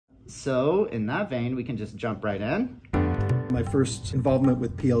So in that vein, we can just jump right in. My first involvement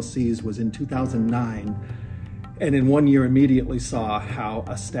with PLCs was in 2009, and in 1 year immediately saw how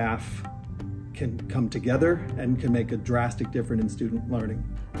a staff can come together and can make a drastic difference in student learning.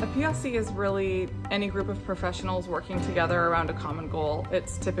 A PLC is really any group of professionals working together around a common goal.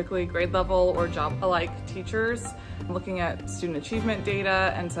 It's typically grade level or job alike teachers looking at student achievement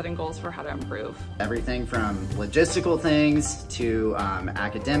data and setting goals for how to improve. Everything from logistical things to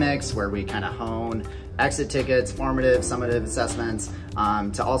academics, where we kind of hone exit tickets, formative, summative assessments,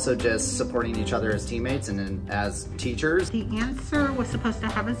 to also just supporting each other as teammates and as teachers. The answer was supposed to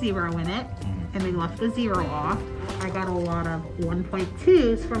have a 0 in it, and they left the 0 off. I got a lot of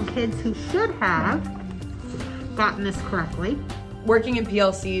 1.2s from kids who should have gotten this correctly. Working in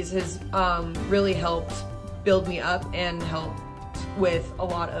PLCs has really helped build me up and helped with a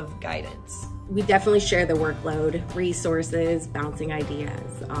lot of guidance. We definitely share the workload, resources, bouncing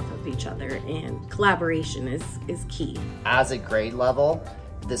ideas off of each other, and collaboration is key. As a grade level,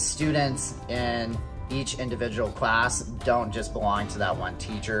 the students in each individual class don't just belong to that one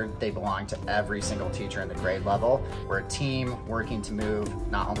teacher, they belong to every single teacher in the grade level. We're a team working to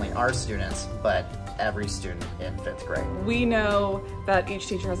move not only our students, but every student in 5th grade. We know that each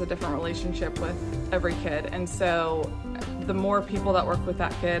teacher has a different relationship with every kid, and so the more people that work with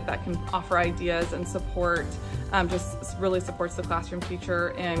that kid that can offer ideas and support just really supports the classroom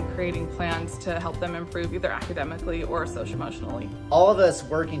teacher in creating plans to help them improve either academically or socio-emotionally. All of us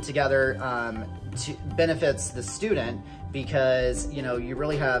working together benefits the student because you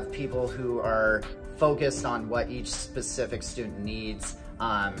really have people who are focused on what each specific student needs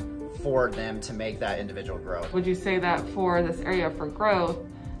for them to make that individual growth. Would you say that for this area for growth,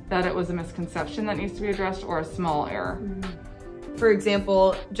 that it was a misconception that needs to be addressed or a small error? For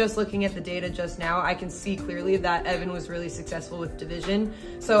example, just looking at the data just now, I can see clearly that Evan was really successful with division.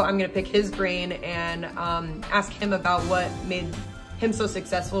 So I'm gonna pick his brain and ask him about what made him so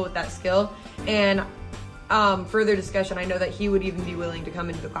successful with that skill. And further discussion, I know that he would even be willing to come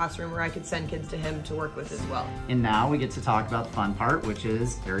into the classroom where I could send kids to him to work with as well. And now we get to talk about the fun part, which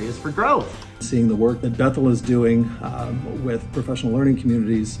is areas for growth. Seeing the work that Bethel is doing with professional learning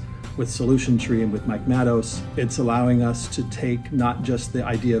communities, with Solution Tree and with Mike Matos, it's allowing us to take not just the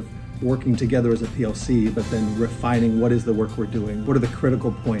idea of working together as a PLC, but then refining what is the work we're doing, what are the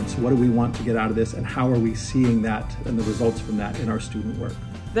critical points, what do we want to get out of this, and how are we seeing that and the results from that in our student work.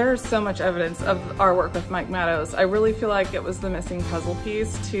 There's so much evidence of our work with Mike Matos. I really feel like it was the missing puzzle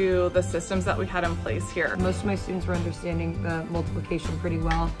piece to the systems that we had in place here. Most of my students were understanding the multiplication pretty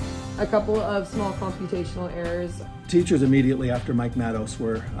well. A couple of small computational errors. Teachers immediately after Mike Matos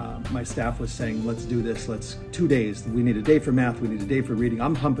were, my staff was saying, let's do this, 2 days. We need a day for math, we need a day for reading.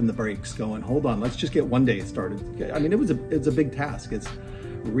 I'm pumping the brakes going, hold on, let's just get 1 day started. I mean, it's a big task. It's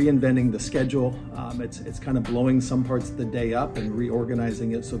reinventing the schedule. It's kind of blowing some parts of the day up and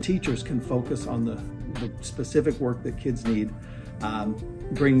reorganizing it so teachers can focus on the specific work that kids need,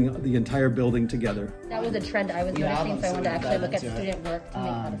 bring the entire building together. That was a trend I was noticing, so I wanted to actually look at student work to make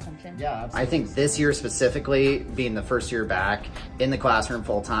that assumption. Yeah, I think this year specifically, being the first year back in the classroom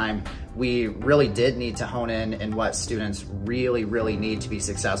full time, we really did need to hone in what students really need to be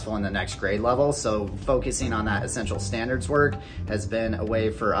successful in the next grade level. So focusing on that essential standards work has been a way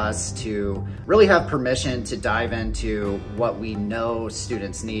for us to really have permission to dive into what we know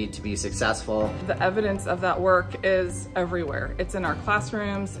students need to be successful. The evidence of that work is everywhere. It's in our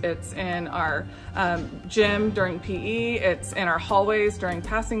classrooms, it's in our gym during PE, it's in our hallways during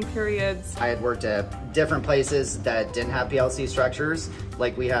passing periods. I had worked at different places that didn't have PLC structures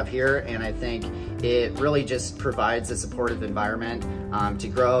like we have here, and I think it really just provides a supportive environment to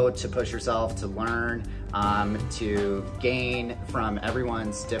grow, to push yourself, to learn, to gain from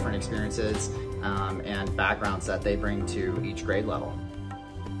everyone's different experiences and backgrounds that they bring to each grade level.